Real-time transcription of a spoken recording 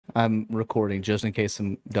I'm recording just in case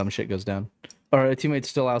some dumb shit goes down. All right, teammate's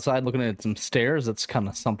still outside looking at some stairs. That's kind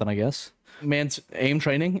of something, I guess. Man's aim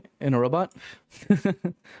training in a robot.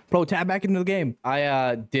 Bro, tab back into the game.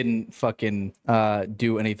 I didn't fucking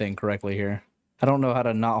do anything correctly here. I don't know how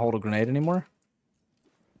to not hold a grenade anymore.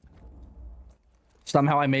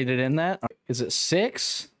 Somehow I made it in that. Is it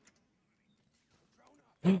 6?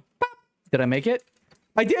 Did I make it?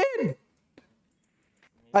 I did!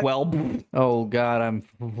 Well, oh god, I'm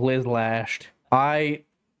lashed. I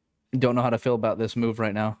don't know how to feel about this move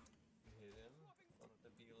right now.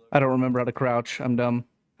 I don't remember how to crouch. I'm dumb.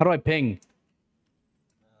 How do I ping?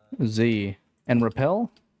 Z. And repel?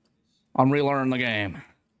 I'm relearning the game.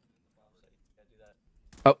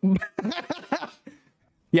 Oh.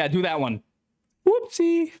 Yeah, do that one.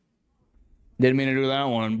 Whoopsie. Didn't mean to do that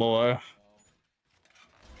one, boy.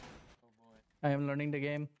 I am learning the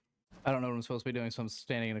game. I don't know what I'm supposed to be doing, so I'm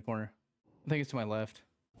standing in a corner. I think it's to my left.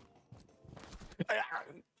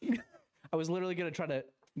 I was literally gonna try to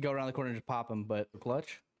go around the corner and just pop him, but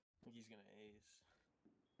clutch. I think he's gonna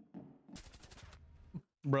ace.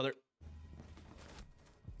 Brother.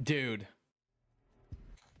 Dude.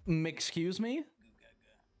 Excuse me?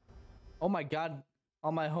 Oh my god.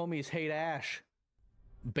 All my homies hate Ash.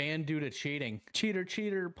 Banned due to cheating. Cheater,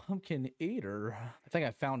 cheater, pumpkin eater. I think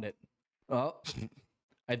I found it. Oh.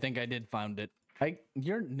 I think I did find it.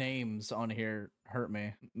 Your names on here hurt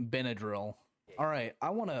me. Benadryl. All right,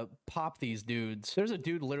 I want to pop these dudes. There's a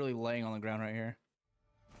dude literally laying on the ground right here.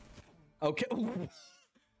 Okay.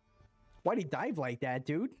 Why'd he dive like that,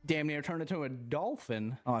 dude? Damn near turned into a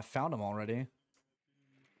dolphin. Oh, I found him already.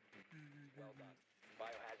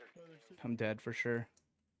 I'm dead for sure.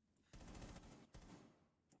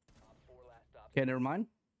 Okay, never mind.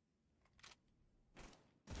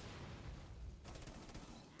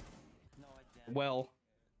 Well,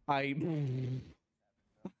 there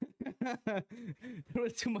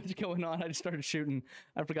was too much going on. I just started shooting.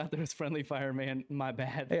 I forgot there was friendly fire, man. My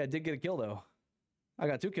bad. Hey, I did get a kill though. I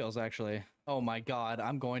got 2 kills actually. Oh my god,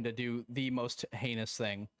 I'm going to do the most heinous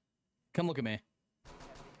thing. Come look at me.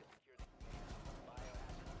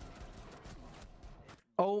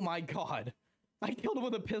 Oh my god. I killed him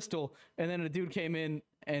with a pistol, and then a dude came in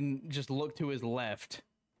and just looked to his left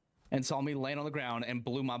and saw me laying on the ground and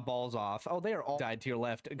blew my balls off. Oh, they are all died to your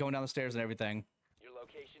left, going down the stairs and everything. Your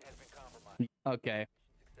location has been compromised. Okay.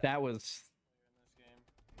 That was...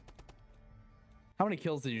 How many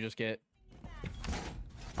kills did you just get?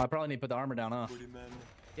 I probably need to put the armor down, huh?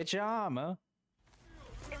 Get your armor.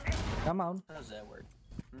 Come on. How does that work?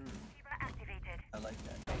 I like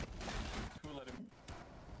that. Who let him?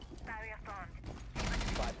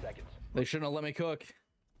 5 seconds. They shouldn't have let me cook.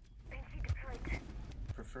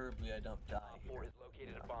 Preferably I don't die Op 4 here. has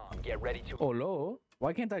located a bomb. Get ready to... Oh, no.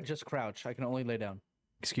 Why can't I just crouch? I can only lay down.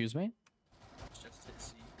 Excuse me? Just hit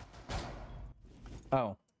C.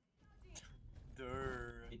 Oh.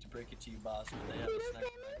 Hate to break it to you, boss, but they have a sniper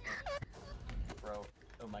rifle. Bro,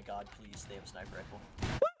 oh my god, please, they have a sniper rifle.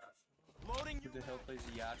 Loading. Who the hell plays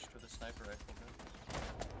a yacht with a sniper rifle, bro?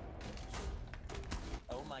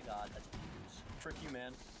 Oh my god, that's views. Frick you,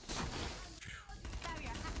 man.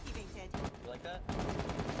 You like that?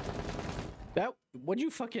 What'd you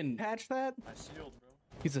fucking patch that? I sealed, bro.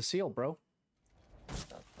 He's a seal, bro. I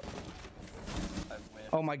win.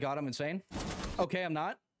 Oh my god, I'm insane. Okay, I'm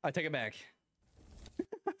not. I take it back.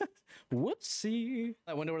 Whoopsie.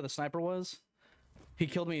 That window where the sniper was? He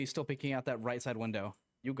killed me. He's still peeking out that right side window.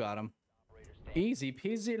 You got him. Easy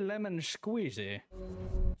peasy lemon squeezy.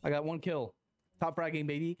 I got 1 kill. Top fragging,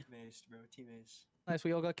 baby. Team ace, bro. Team ace. Nice,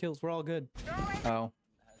 we all got kills. We're all good. Oh.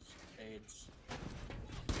 Has AIDS.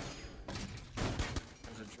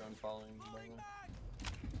 There's a drone following me, by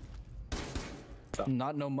the way.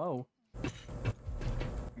 Not no mo. Go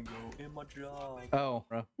in my job. Oh.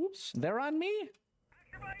 Whoops. They're on me?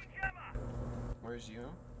 Where's you?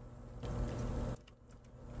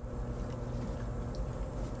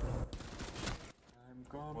 I'm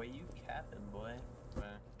gone. Boy, you capping, boy.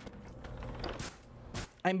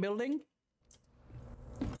 I'm building.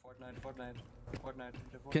 Fortnite.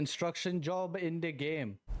 Construction job in the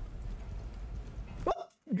game. Oh,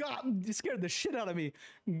 God, you scared the shit out of me.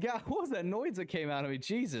 God, what was that noise that came out of me?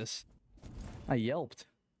 Jesus. I yelped.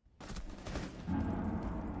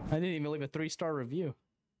 I didn't even leave a 3-star review.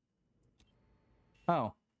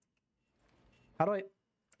 Oh. How do I...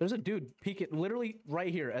 There's a dude peeking literally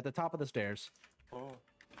right here at the top of the stairs. Oh.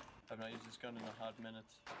 I've not used this gun in a hot minute.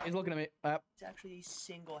 He's looking at me. It's actually a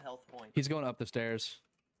single health point. He's going up the stairs.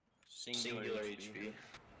 Singular HP.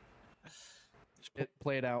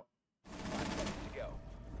 Play it out. To go.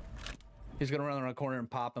 He's gonna run around the corner and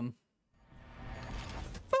pop him.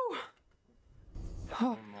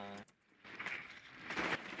 Oh my.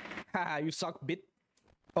 Haha, you suck, bit.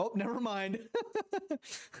 Oh, never mind.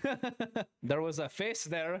 There was a face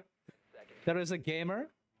there. There is a gamer.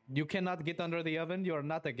 You cannot get under the oven. You are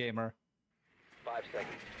not a gamer. 5 seconds.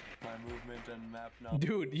 My movement and map now.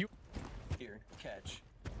 Dude, you... Here, catch.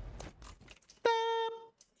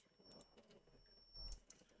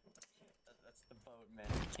 That's the boat, man.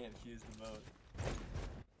 You can't fuse the boat.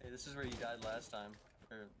 Hey, this is where you died last time.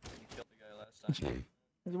 Or you killed the guy last time.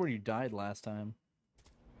 This is where you died last time.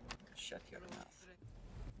 Shut your mouth.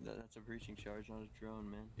 That's a breaching charge, not a drone,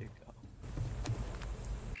 man. Here you go.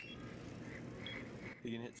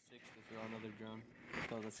 You can hit 6 to throw another drone.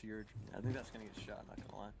 Oh, that's your... I think that's gonna get shot, not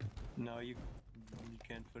gonna lie. No, you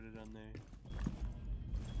can't put it on there.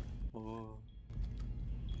 Oh.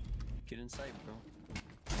 Get in sight, bro.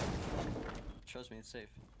 Trust me, it's safe.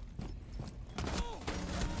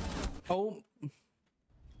 Oh.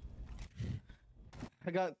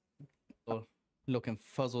 I got... Oh, looking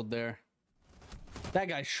fuzzled there. That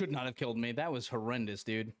guy should not have killed me. That was horrendous,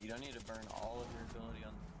 dude. You don't need to burn all of your ability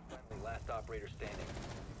on... Friendly, last operator standing.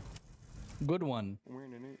 Good one. We're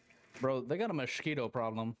in a nuke. Bro, they got a mosquito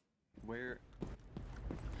problem. Where...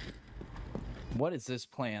 What is this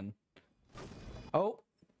plan? Oh,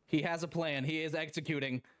 he has a plan. He is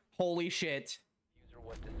executing. Holy shit. User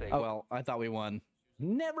what to say. Oh, well, I thought we won.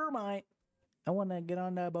 Never mind. I want to get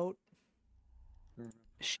on that boat.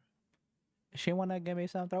 She want to give me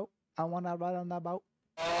some throat. I want to ride on that boat.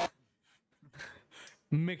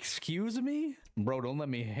 Excuse me? Bro, don't let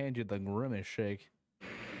me hand you the grimace shake.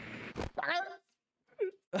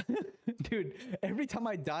 Dude, every time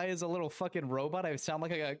I die as a little fucking robot, I sound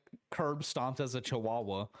like I got curb stomped as a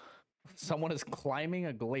chihuahua. Someone is climbing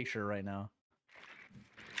a glacier right now.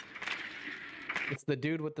 It's the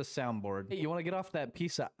dude with the soundboard. Hey, you want to get off that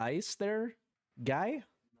piece of ice there, guy? 5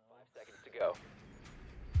 seconds to go.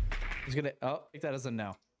 He's gonna... Oh, take that as a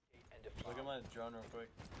no. Look at my drone real quick.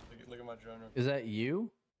 Look at my drone real quick. Is that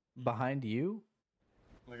you? Behind you?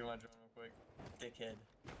 Look at my drone real quick. Dickhead.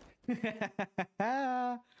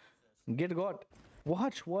 Get got.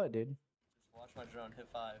 Watch what, dude? Just watch my drone hit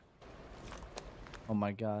 5. Oh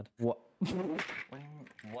my god. What?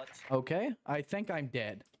 What? Okay, I think I'm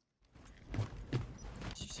dead. Did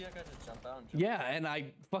you see that guy just jump out and jump? Yeah, and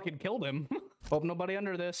I fucking killed him. Hope nobody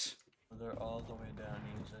under this. They're all the way down,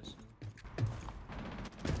 Eames, I see.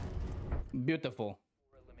 Beautiful.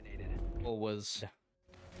 Eliminated. It was...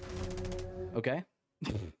 Okay.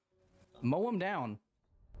 Mow him down.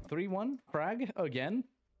 3-1, Crag, again.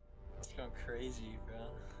 It's going crazy, bro.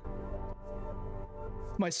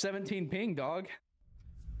 My 17 ping, dog.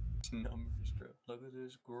 Numbers, bro. Look at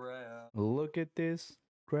this graph. Look at this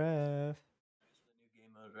graph. There's the new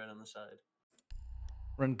game mode right on the side.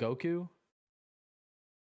 Run Goku?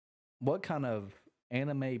 What kind of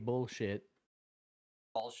anime bullshit?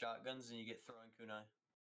 All shotguns and you get throwing kunai.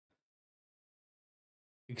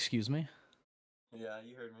 Excuse me? Yeah,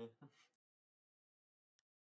 you heard me.